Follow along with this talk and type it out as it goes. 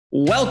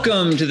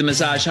Welcome to the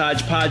Massage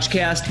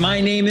Hodgepodgcast. My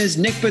name is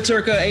Nick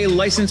Paterka, a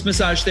licensed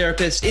massage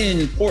therapist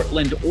in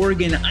Portland,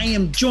 Oregon. I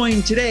am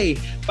joined today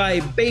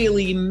by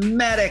Bailey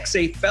Maddox,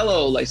 a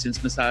fellow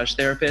licensed massage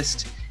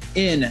therapist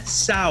in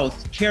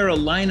South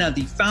Carolina,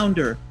 the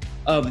founder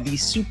of the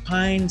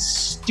Supine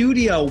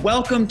Studio.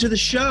 Welcome to the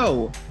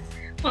show.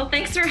 Well,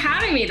 thanks for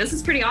having me. This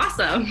is pretty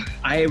awesome.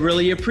 I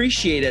really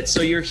appreciate it.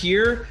 So you're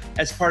here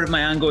as part of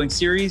my ongoing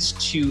series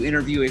to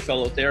interview a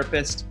fellow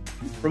therapist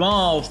from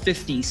all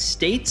 50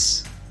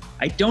 states.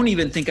 I don't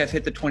even think I've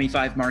hit the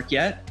 25 mark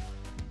yet.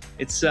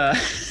 It's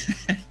daunting.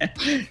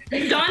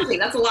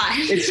 That's a lot.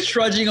 It's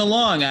trudging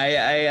along.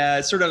 I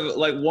sort of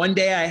like one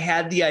day I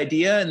had the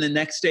idea and the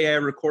next day I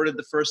recorded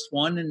the first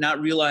one and not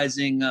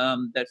realizing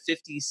that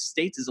 50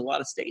 states is a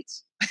lot of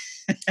states.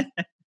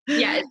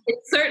 Yeah, it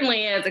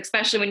certainly is,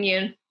 especially when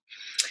you're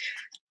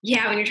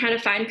trying to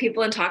find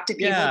people and talk to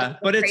people. Yeah,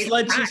 but it's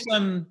led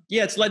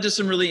to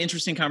some really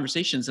interesting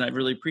conversations, and I've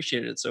really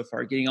appreciated it so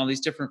far, getting all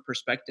these different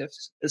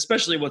perspectives,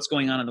 especially what's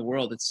going on in the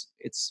world. It's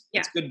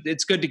good.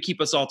 It's good to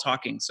keep us all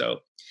talking.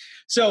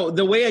 So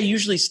the way I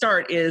usually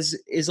start is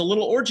a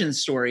little origin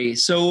story.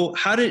 So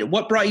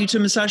what brought you to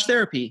massage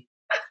therapy?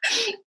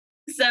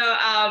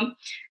 So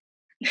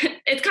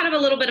it's kind of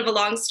a little bit of a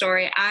long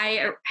story.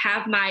 I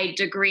have my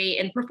degree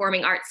in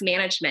performing arts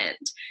management.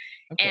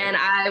 Okay. And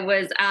I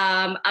was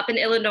up in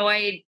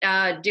Illinois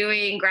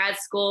doing grad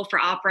school for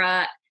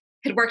opera,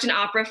 had worked in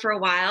opera for a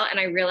while, and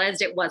I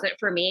realized it wasn't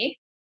for me.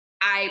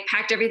 I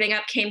packed everything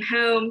up, came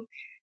home,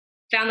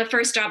 found the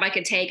first job I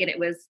could take, and it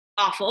was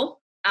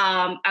awful.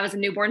 I was a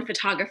newborn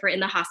photographer in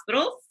the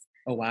hospitals.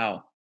 Oh,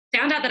 wow.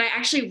 Found out that I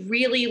actually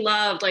really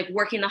loved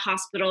working in the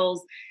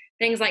hospitals,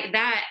 things like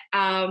that.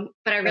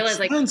 But I realized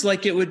sounds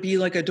like it would be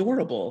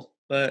adorable,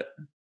 but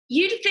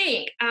you'd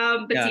think.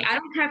 But see, I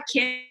don't have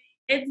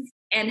kids.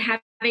 And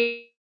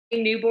having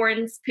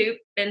newborns poop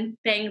and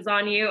things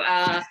on you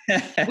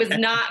was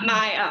not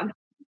my,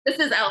 this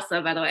is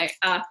Elsa, by the way.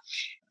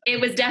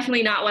 It was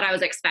definitely not what I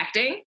was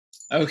expecting.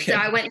 Okay. So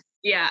I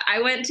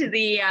went to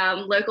the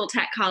local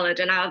tech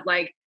college and I was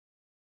like,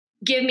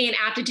 give me an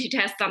aptitude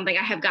test, something.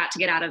 I have got to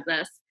get out of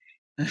this.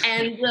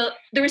 And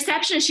the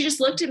receptionist, she just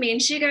looked at me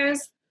and she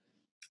goes,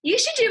 you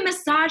should do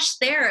massage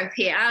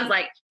therapy. And I was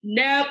like,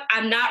 nope,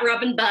 I'm not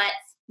rubbing butts.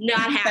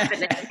 Not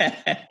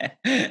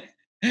happening.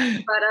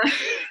 But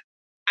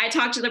I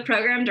talked to the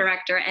program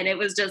director and it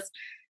was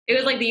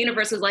like the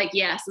universe was like,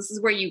 yes, this is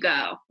where you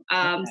go.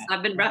 So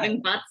I've been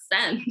rubbing butts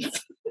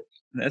since.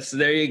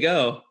 There you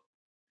go.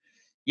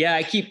 Yeah.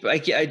 I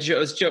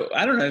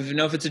don't even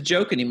know if it's a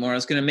joke anymore. I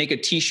was going to make a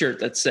t-shirt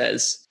that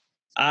says,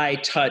 I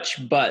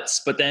touch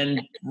butts, but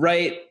then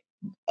right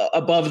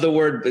above the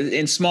word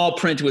in small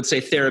print would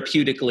say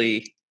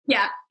therapeutically.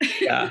 Yeah.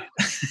 Yeah.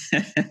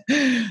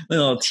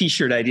 Little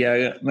t-shirt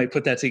idea. I might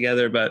put that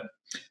together, but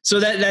so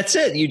that's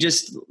it.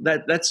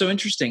 That's so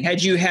interesting.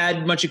 Had you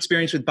had much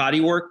experience with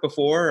body work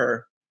before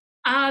or?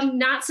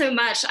 Not so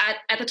much.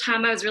 At the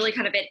time I was really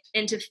kind of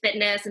into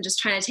fitness and just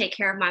trying to take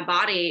care of my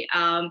body.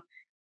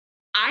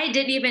 I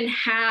didn't even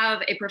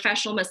have a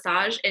professional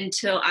massage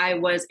until I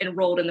was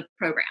enrolled in the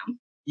program.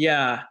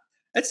 Yeah.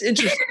 That's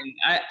interesting.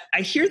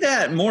 I hear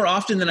that more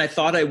often than I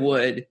thought I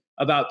would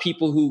about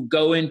people who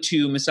go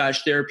into massage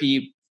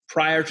therapy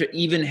prior to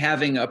even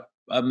having a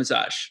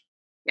massage.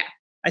 Yeah.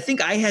 I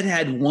think I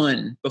had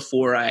one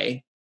before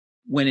I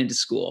went into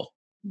school.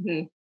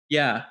 Mm-hmm.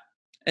 Yeah,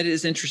 it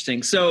is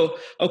interesting. So,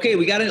 okay,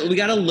 we got a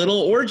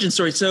little origin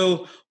story.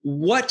 So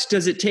what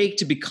does it take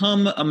to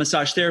become a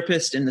massage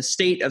therapist in the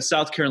state of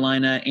South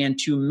Carolina and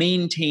to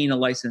maintain a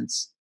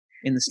license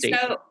in the state?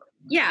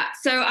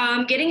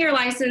 So getting your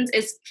license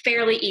is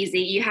fairly easy.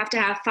 You have to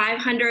have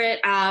 500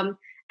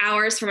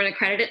 hours from an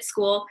accredited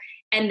school,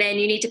 and then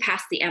you need to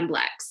pass the MBLEX.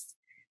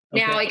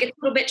 Okay. Now, it gets a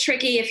little bit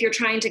tricky if you're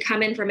trying to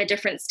come in from a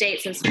different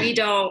state, since we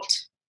don't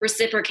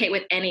reciprocate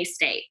with any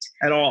state.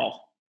 At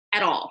all?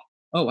 At all.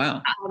 Oh,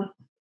 wow.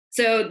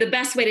 So the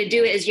best way to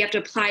do it is you have to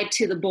apply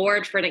to the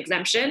board for an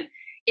exemption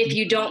if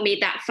you don't meet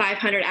that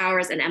 500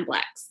 hours in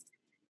MBLEX.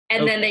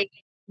 And then they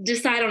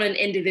decide on an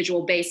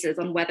individual basis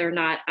on whether or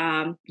not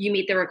you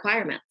meet the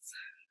requirements.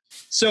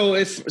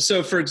 So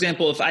for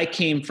example, if I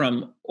came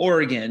from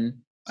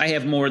Oregon, I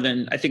have more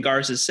than, I think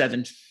ours is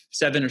 7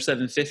 or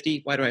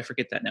 750. Why do I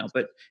forget that now?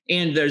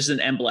 And there's an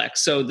MBLEX.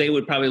 So they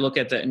would probably look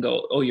at that and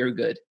go, oh, you're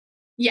good.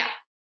 Yeah.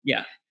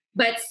 Yeah.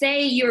 But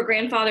say you were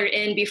grandfathered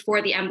in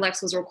before the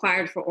MBLEX was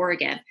required for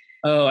Oregon.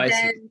 Oh, I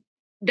see.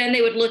 Then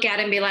they would look at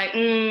it and be like,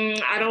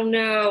 I don't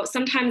know.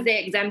 Sometimes they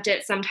exempt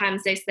it.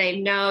 Sometimes they say,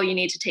 no, you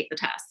need to take the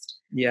test.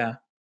 Yeah.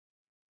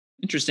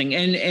 Interesting.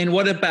 And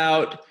what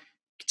about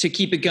to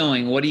keep it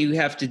going? What do you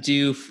have to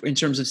do in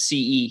terms of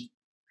CE?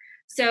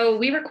 So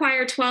we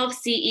require 12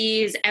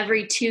 CEs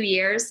every 2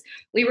 years.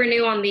 We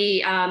renew on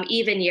the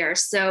even year.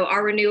 So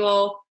our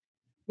renewal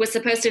was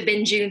supposed to have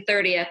been June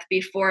 30th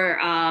before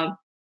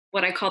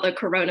what I call the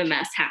Corona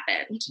mess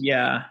happened.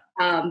 Yeah.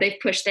 They've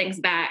pushed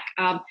things back.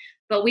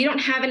 But we don't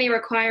have any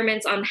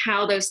requirements on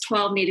how those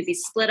 12 need to be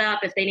split up,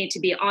 if they need to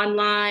be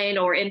online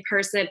or in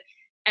person.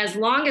 as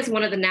long as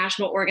one of the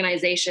national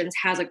organizations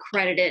has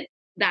accredited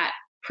that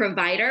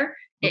provider,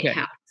 it Okay.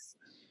 counts.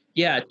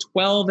 Yeah,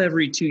 12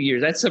 every 2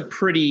 years. That's a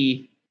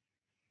pretty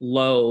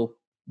low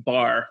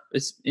bar.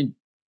 It's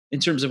in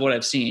terms of what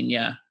I've seen,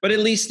 yeah. But at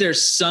least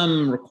there's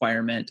some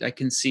requirement. I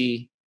can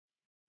see.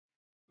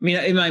 I mean,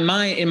 in my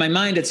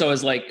mind, it's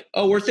always like,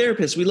 oh, we're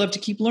therapists. We love to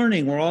keep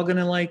learning. We're all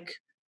gonna like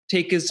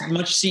take as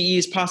much CE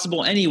as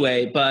possible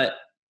anyway. But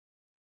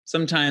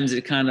sometimes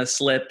it kind of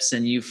slips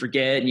and you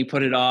forget and you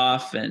put it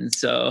off. And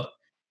so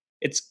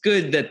it's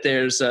good that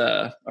there's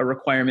a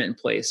requirement in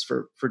place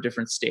for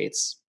different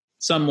states,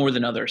 some more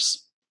than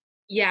others.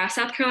 Yeah,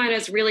 South Carolina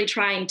is really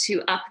trying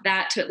to up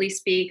that to at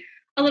least be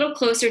a little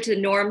closer to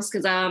the norms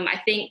because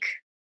I think,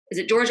 is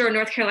it Georgia or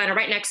North Carolina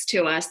right next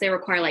to us? They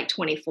require like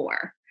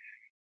 24.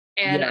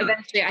 And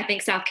eventually I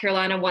think South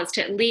Carolina wants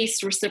to at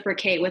least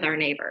reciprocate with our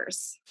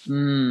neighbors.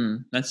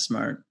 That's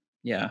smart.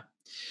 Yeah.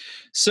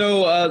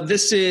 So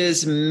this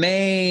is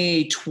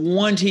May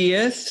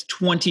 20th,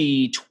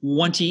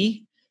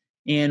 2020,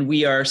 and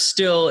we are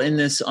still in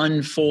this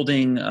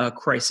unfolding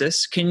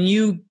crisis. Can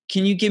you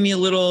give me a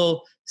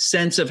little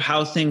sense of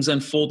how things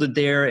unfolded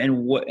there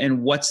and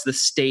what's the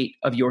state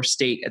of your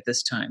state at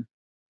this time?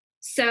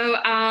 So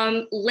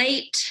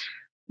late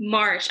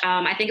March,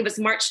 I think it was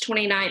March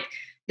 29th,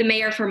 the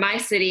mayor for my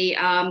city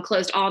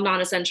closed all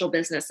non-essential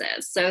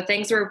businesses. So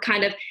things were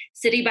kind of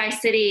city by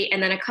city.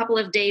 And then a couple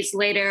of days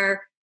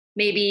later,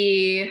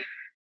 maybe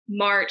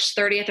March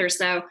 30th or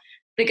so,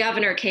 the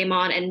governor came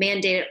on and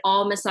mandated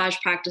all massage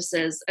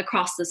practices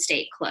across the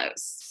state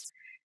close.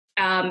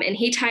 And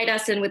he tied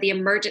us in with the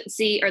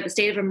emergency or the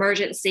state of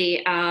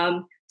emergency.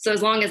 So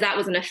as long as that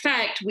was in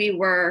effect, we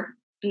were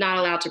not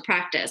allowed to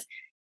practice.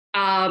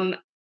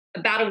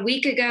 About a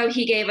week ago,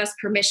 he gave us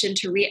permission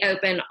to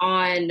reopen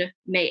on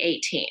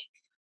May 18th.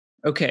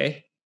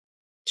 Okay.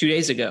 2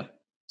 days ago.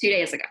 2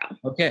 days ago.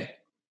 Okay.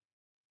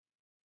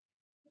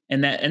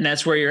 And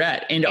that's where you're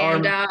at. And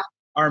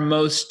are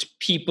most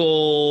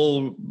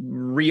people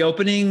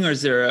reopening, or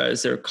is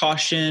there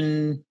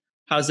caution?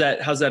 How's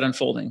that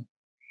unfolding?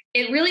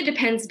 It really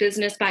depends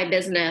business by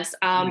business,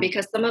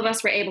 because some of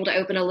us were able to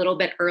open a little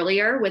bit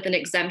earlier with an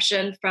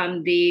exemption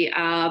from the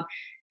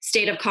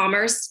state of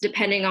commerce,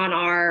 depending on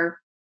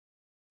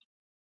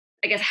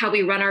how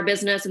we run our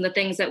business and the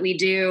things that we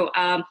do.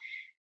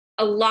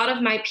 A lot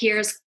of my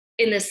peers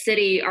in the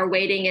city are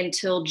waiting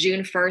until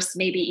June 1st,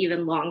 maybe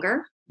even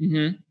longer.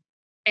 Mm-hmm.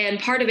 And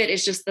part of it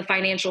is just the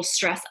financial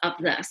stress of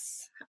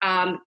this.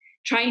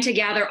 Trying to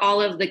gather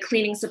all of the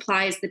cleaning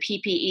supplies, the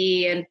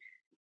PPE, and,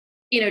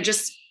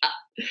 just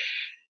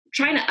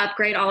trying to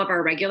upgrade all of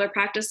our regular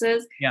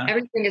practices. Yeah.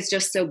 Everything is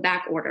just so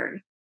back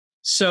ordered.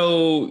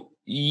 So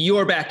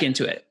you're back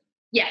into it.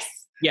 Yes.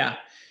 Yeah.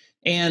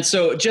 And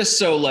so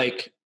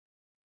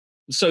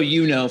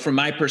from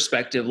my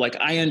perspective, like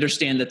I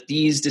understand that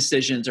these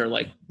decisions are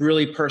like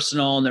really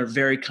personal and they're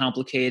very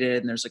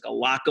complicated and there's like a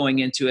lot going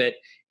into it.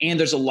 And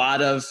there's a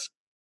lot of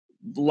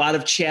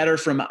chatter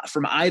from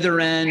either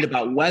end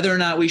about whether or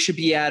not we should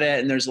be at it.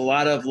 And there's a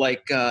lot of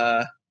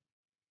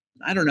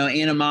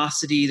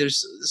animosity.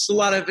 There's a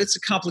lot of, it's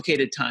a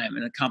complicated time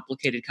and a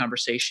complicated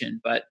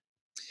conversation. But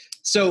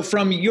so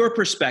from your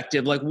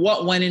perspective, like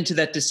what went into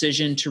that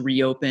decision to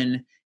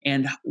reopen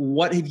and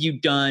what have you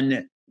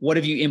done? What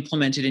have you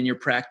implemented in your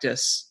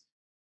practice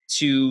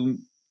to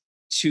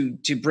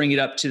bring it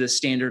up to the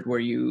standard where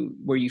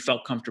you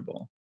felt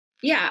comfortable?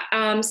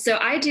 Yeah. So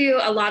I do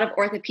a lot of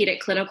orthopedic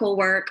clinical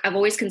work. I've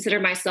always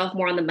considered myself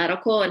more on the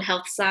medical and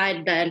health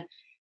side than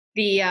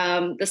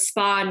the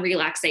spa and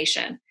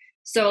relaxation.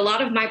 So a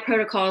lot of my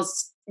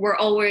protocols were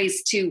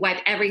always to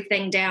wipe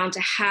everything down,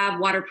 to have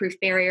waterproof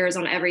barriers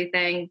on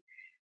everything.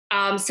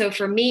 So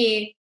for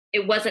me,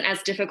 it wasn't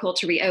as difficult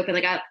to reopen.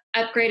 Like I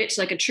upgraded to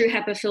like a true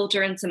HEPA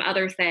filter and some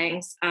other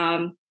things.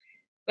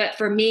 But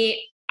for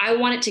me, I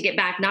wanted to get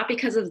back, not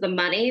because of the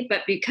money,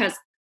 but because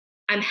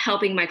I'm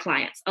helping my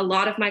clients. A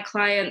lot of my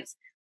clients,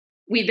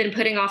 we've been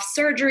putting off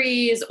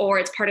surgeries or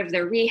it's part of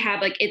their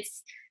rehab. Like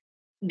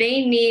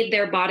they need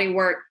their body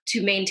work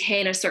to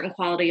maintain a certain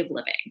quality of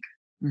living.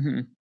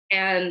 Mm-hmm.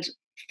 And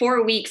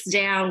 4 weeks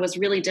down was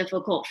really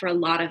difficult for a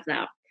lot of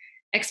them,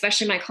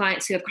 especially my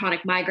clients who have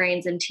chronic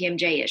migraines and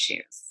TMJ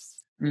issues.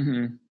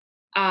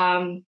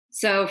 Mm-hmm.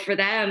 So for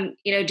them,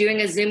 doing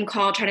a Zoom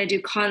call, trying to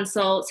do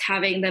consults,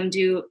 having them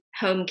do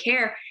home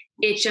care,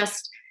 it's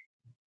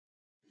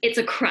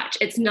a crutch.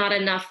 It's not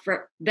enough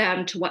for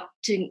them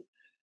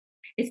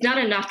it's not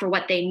enough for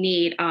what they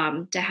need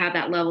to have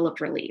that level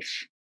of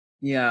relief.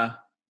 Yeah.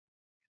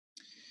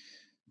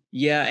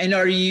 Yeah. And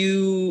are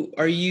you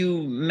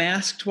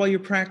masked while you're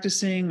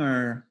practicing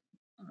or?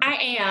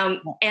 I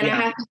am. And yeah.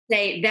 I have to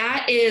say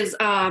that is,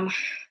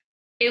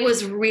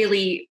 it's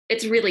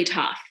really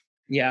tough.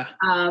 Yeah.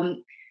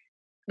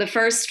 The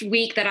first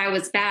week that I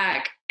was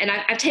back, and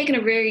I've taken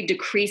a very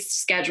decreased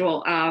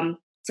schedule.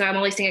 So I'm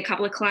only seeing a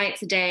couple of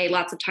clients a day,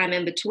 lots of time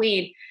in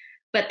between.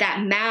 But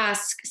that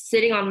mask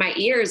sitting on my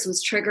ears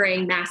was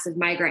triggering massive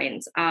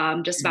migraines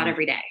just about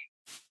every day.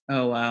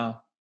 Oh,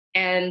 wow.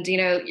 And,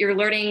 you're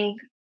learning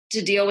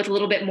to deal with a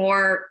little bit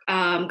more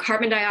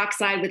carbon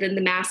dioxide within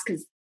the mask,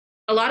 because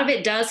a lot of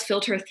it does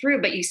filter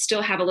through, but you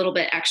still have a little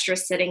bit extra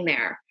sitting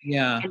there.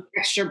 Yeah. And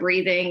extra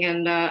breathing.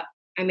 And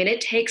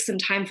it takes some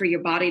time for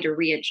your body to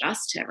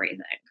readjust to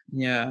everything.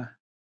 Yeah.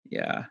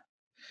 Yeah.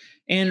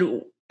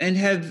 And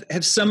have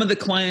some of the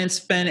clients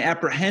been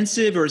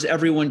apprehensive, or is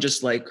everyone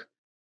just like,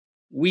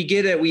 we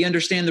get it, we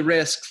understand the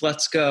risks,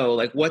 let's go?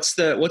 Like, what's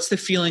the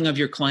feeling of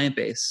your client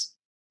base?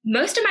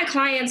 Most of my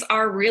clients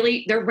are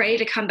they're ready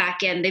to come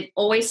back in. They've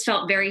always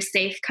felt very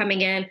safe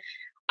coming in.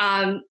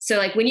 So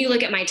like when you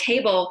look at my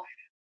table,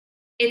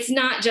 it's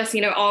not just,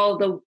 all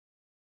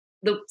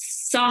the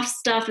soft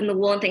stuff and the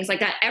wool and things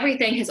like that.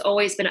 Everything has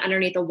always been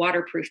underneath a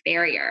waterproof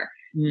barrier.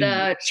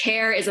 The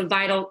chair is a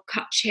vinyl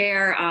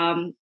chair.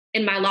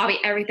 In my lobby,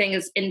 everything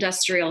is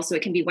industrial, so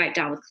it can be wiped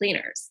down with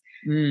cleaners.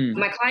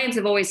 My clients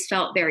have always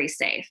felt very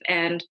safe,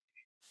 and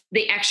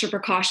the extra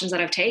precautions that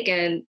I've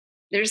taken,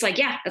 they're just like,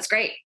 yeah, that's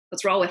great.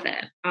 Let's roll with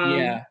it.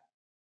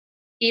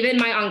 Even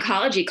my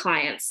oncology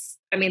clients,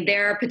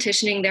 they're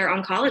petitioning their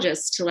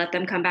oncologists to let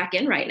them come back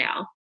in right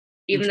now,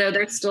 even though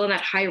they're still in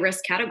that high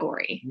risk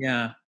category.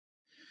 Yeah.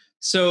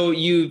 So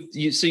you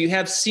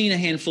have seen a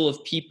handful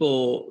of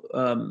people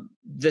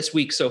this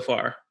week so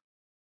far.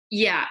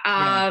 Yeah.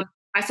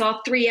 I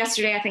saw 3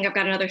 yesterday. I think I've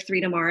got another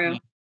 3 tomorrow.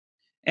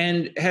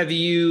 And have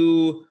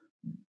you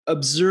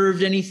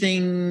observed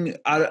anything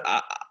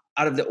out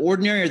of the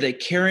ordinary? Are they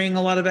carrying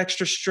a lot of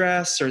extra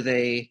stress? Are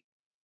they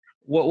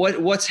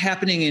what's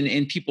happening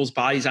in people's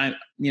bodies? I'm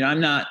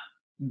not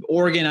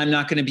Oregon. I'm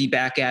not going to be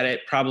back at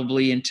it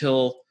probably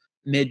until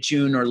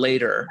mid-June or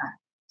later.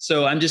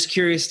 So I'm just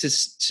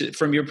curious to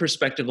from your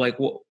perspective, like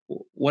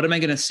what am I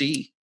going to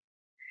see?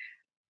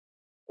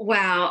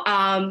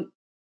 Wow.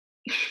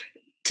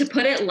 To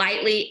put it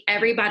lightly,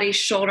 everybody's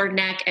shoulder,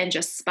 neck, and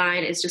just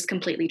spine is just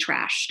completely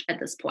trashed at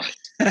this point.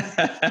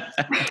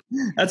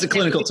 That's a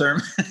clinical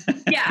term.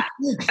 Yeah.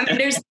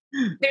 There's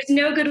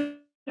no good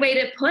way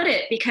to put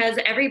it, because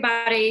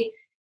everybody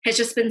has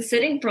just been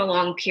sitting for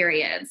long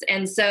periods.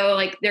 And so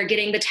like they're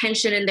getting the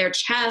tension in their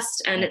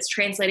chest and it's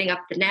translating up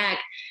the neck.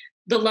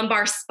 The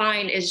lumbar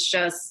spine is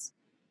just,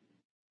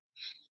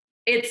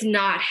 it's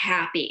not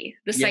happy.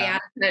 The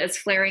sciatica is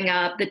flaring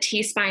up. The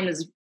T-spine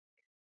is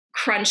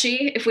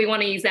crunchy, if we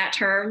want to use that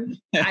term.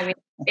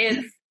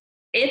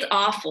 It's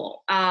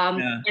awful.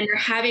 And they're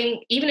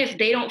having, even if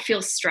they don't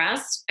feel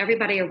stressed,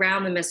 everybody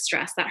around them is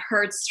stressed. That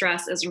herd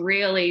stress is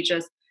really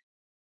just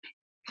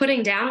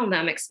putting down on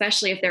them,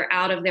 especially if they're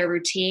out of their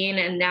routine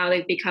and now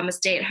they've become a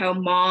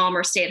stay-at-home mom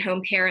or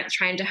stay-at-home parent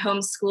trying to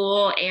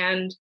homeschool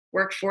and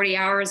work 40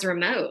 hours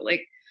remote.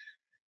 Like,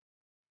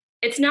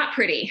 it's not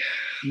pretty.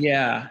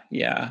 Yeah.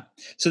 Yeah.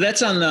 So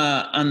that's on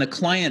the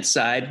client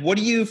side. What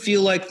do you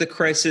feel like the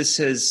crisis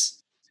has,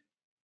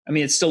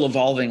 it's still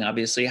evolving,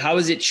 obviously. How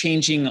is it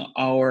changing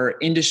our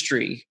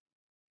industry?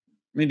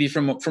 Maybe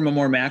from a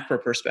more macro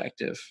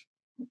perspective.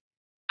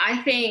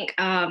 I think,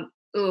 I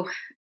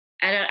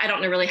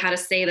don't know really how to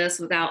say this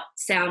without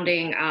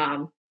sounding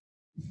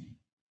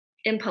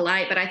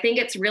impolite, but I think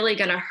it's really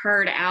going to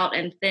herd out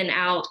and thin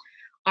out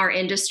our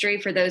industry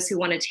for those who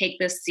want to take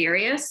this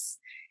serious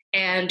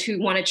and who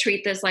want to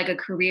treat this like a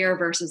career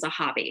versus a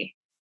hobby.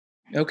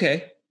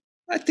 Okay.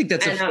 I think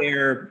that's a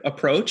fair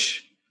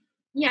approach.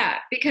 Yeah,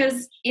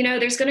 because,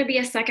 there's going to be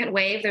a second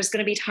wave. There's going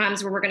to be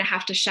times where we're going to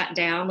have to shut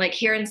down. Like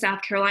here in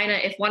South Carolina,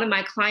 if one of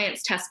my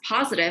clients tests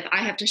positive,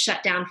 I have to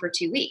shut down for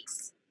 2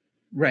 weeks.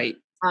 Right.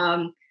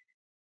 And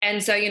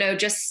so,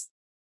 just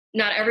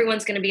not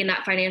everyone's going to be in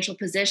that financial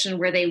position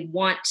where they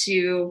want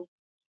to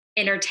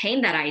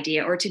entertain that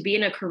idea or to be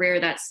in a career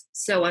that's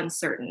so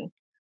uncertain,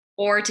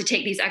 or to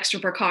take these extra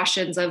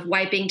precautions of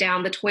wiping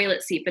down the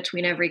toilet seat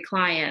between every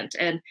client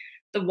and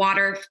the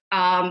water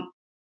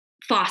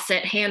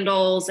faucet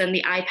handles and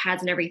the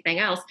iPads and everything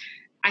else.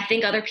 I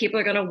think other people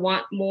are going to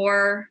want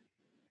more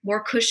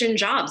cushion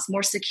jobs,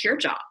 more secure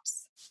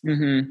jobs.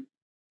 Mm-hmm.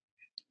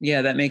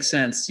 Yeah, that makes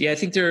sense. Yeah, I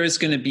think there is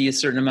going to be a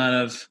certain amount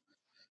of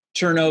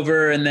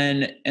turnover and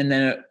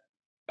then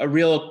a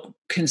real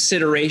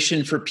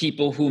consideration for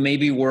people who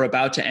maybe were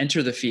about to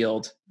enter the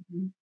field.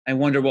 Mm-hmm. I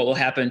wonder what will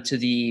happen to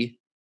the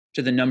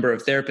number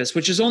of therapists,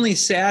 which is only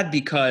sad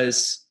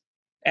because,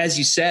 as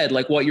you said,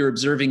 like what you're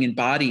observing in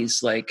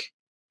bodies, like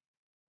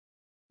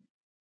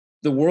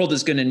the world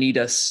is going to need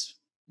us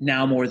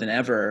now more than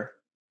ever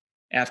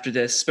after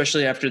this,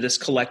 especially after this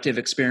collective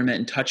experiment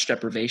in touch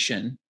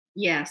deprivation.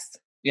 Yes.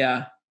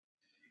 Yeah.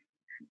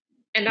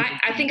 And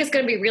I think it's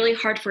going to be really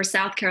hard for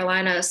South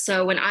Carolina.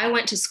 So when I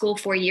went to school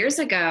 4 years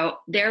ago,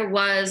 there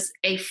was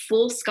a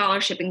full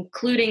scholarship,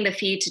 including the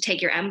fee to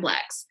take your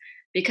MBLEX,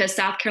 because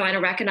South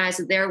Carolina recognized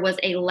that there was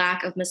a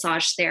lack of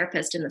massage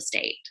therapists in the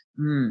state.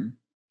 Mm.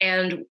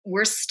 And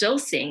we're still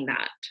seeing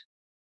that.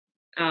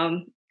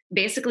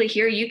 Basically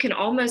here, you can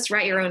almost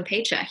write your own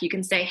paycheck. You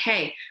can say,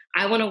 hey,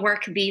 I want to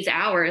work these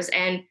hours.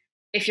 And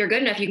if you're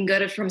good enough, you can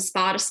go from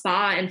spa to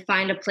spa and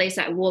find a place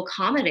that will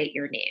accommodate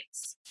your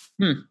needs.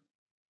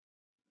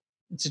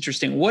 It's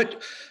interesting.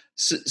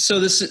 So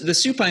the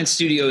Supine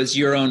Studio is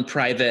your own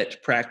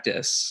private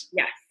practice.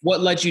 Yes.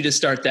 What led you to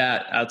start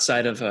that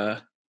outside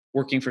of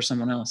working for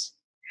someone else?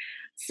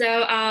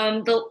 So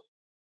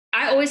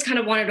I always kind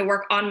of wanted to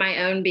work on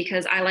my own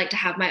because I like to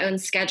have my own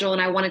schedule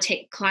and I want to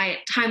take client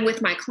time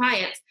with my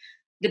clients.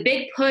 The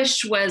big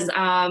push was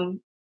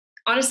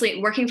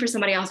honestly working for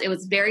somebody else. It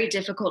was very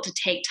difficult to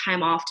take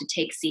time off to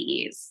take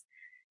CEs.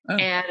 Oh.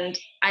 And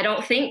I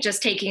don't think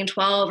just taking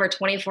 12 or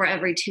 24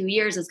 every 2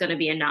 years is going to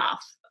be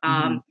enough.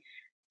 Mm-hmm.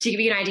 To give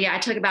you an idea, I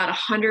took about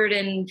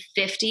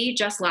 150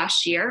 just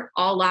last year,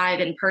 all live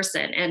in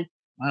person. And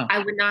wow. I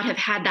would not have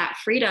had that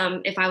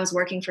freedom if I was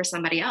working for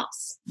somebody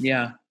else.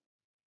 Yeah.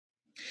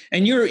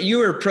 And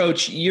your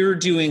approach, you're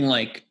doing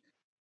like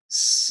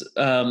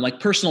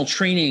personal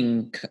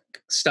training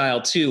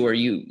style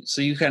too, so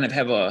you kind of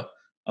have a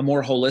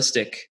more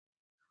holistic.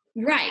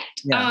 Right.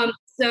 Yeah.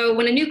 So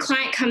when a new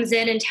client comes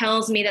in and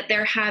tells me that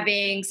they're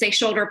having, say,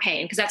 shoulder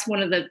pain, because that's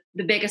one of the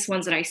biggest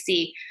ones that I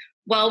see.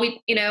 While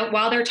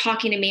they're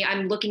talking to me,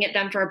 I'm looking at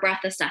them for a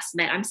breath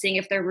assessment. I'm seeing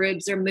if their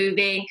ribs are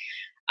moving.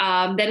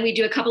 Then we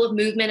do a couple of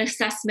movement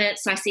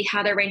assessments. So I see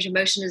how their range of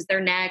motion is,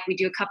 their neck. We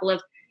do a couple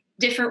of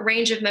different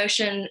range of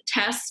motion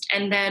tests,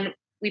 and then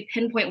we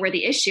pinpoint where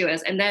the issue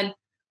is. And then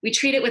we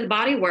treat it with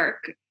body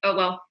work. Oh,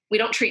 well, we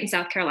don't treat in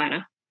South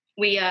Carolina.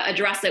 We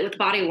address it with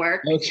body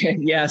work. Okay.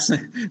 Yes.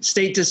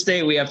 State to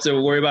state, we have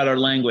to worry about our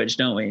language,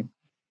 don't we?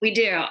 We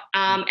do.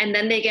 And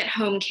then they get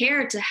home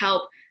care to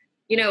help,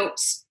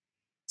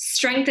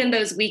 strengthen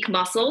those weak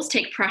muscles,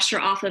 take pressure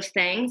off of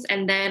things.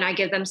 And then I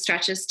give them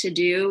stretches to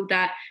do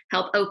that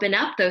help open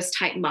up those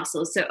tight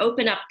muscles. So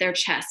open up their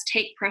chest,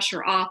 take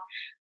pressure off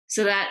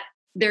so that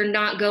they're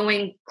not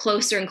going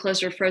closer and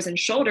closer to frozen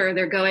shoulder.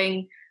 They're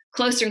going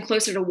closer and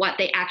closer to what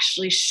they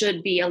actually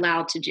should be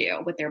allowed to do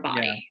with their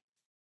body. Yeah.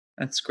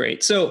 That's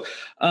great. So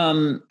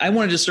I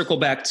wanted to circle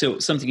back to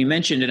something you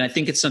mentioned, and I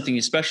think it's something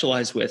you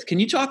specialize with. Can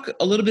you talk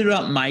a little bit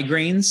about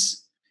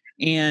migraines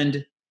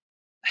and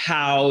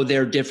how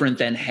they're different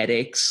than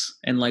headaches,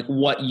 and like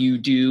what you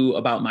do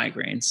about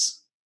migraines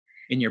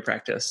in your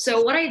practice?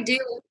 So what I do,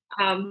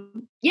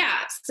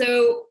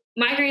 so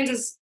migraines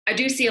is, I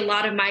do see a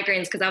lot of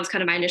migraines because that was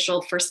kind of my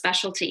initial first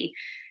specialty.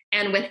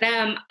 And with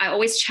them, I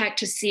always check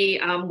to see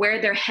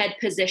where their head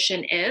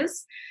position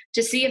is,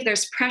 to see if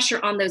there's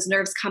pressure on those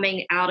nerves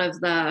coming out of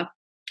the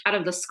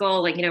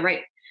skull, like,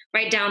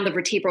 right down the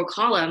vertebral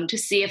column, to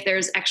see if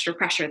there's extra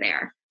pressure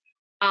there.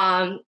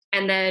 And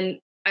then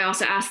I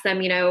also ask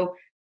them,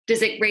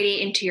 does it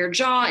radiate into your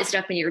jaw? Is it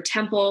up in your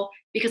temple?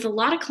 Because a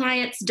lot of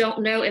clients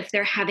don't know if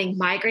they're having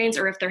migraines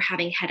or if they're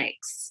having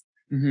headaches.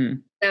 Mm-hmm.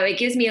 So it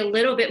gives me a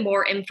little bit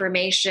more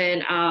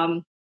information.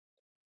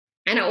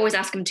 And I always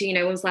ask them to,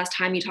 when was the last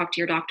time you talked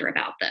to your doctor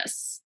about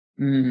this?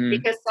 Mm-hmm.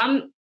 Because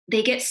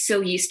they get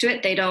so used to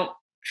it, they don't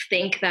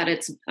think that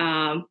it's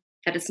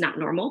not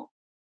normal.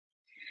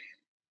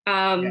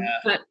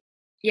 But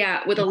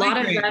yeah, with a lot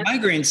of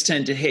migraines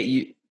tend to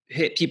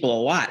hit people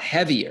a lot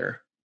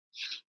heavier.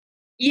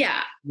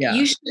 Yeah.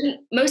 You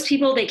shouldn't. Most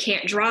people, they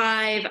can't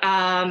drive,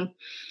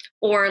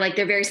 or like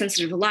they're very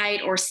sensitive to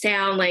light or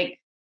sound. Like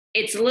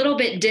it's a little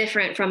bit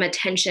different from a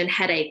tension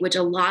headache, which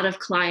a lot of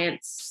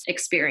clients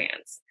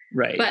experience.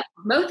 Right. But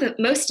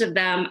most of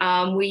them,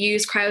 we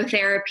use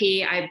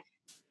cryotherapy. I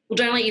will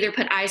generally either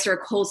put ice or a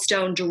cold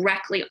stone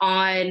directly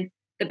on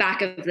the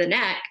back of the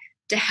neck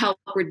to help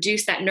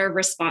reduce that nerve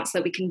response so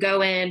that we can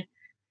go in,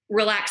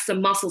 relax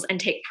some muscles, and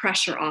take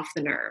pressure off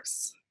the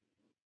nerves.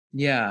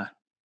 Yeah,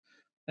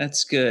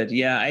 that's good.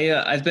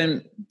 Yeah, I've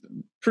been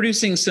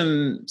producing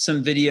some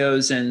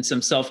videos and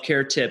some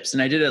self-care tips,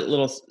 and I did a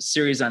little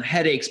series on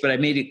headaches, but I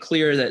made it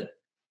clear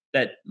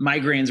that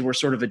migraines were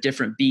sort of a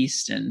different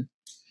beast, and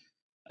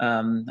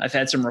I've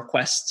had some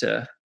requests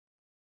to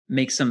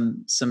make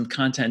some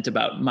content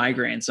about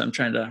migraines. So I'm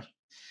trying to,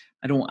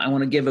 I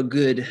want to give a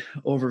good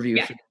overview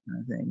for that kind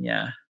of thing.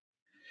 Yeah,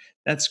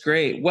 that's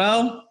great.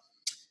 Well,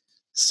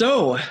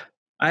 so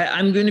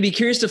I'm going to be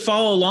curious to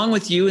follow along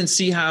with you and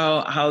see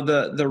how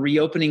the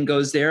reopening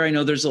goes there. I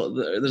know there's a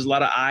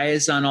lot of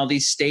eyes on all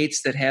these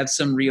states that have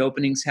some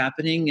reopenings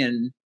happening,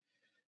 and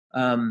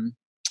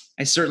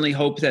I certainly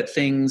hope that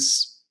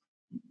things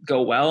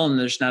go well and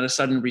there's not a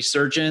sudden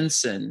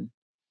resurgence, and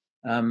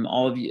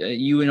all of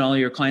you and all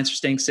your clients are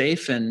staying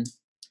safe. And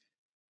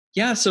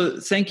yeah, so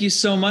thank you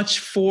so much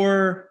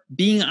for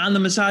being on the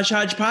Massage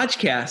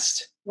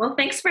Hodgepodgcast. Well,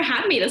 thanks for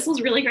having me. This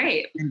was really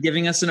great. And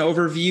giving us an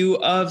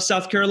overview of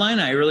South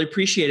Carolina. I really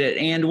appreciate it.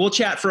 And we'll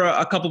chat for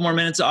a couple more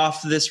minutes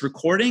off this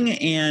recording,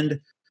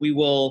 and we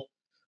will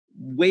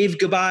wave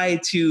goodbye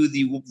to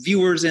the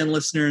viewers and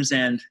listeners.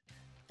 And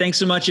thanks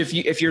so much.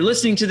 If you're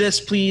listening to this,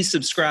 please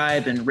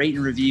subscribe and rate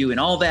and review and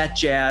all that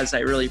jazz. I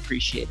really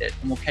appreciate it.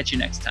 And we'll catch you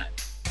next time.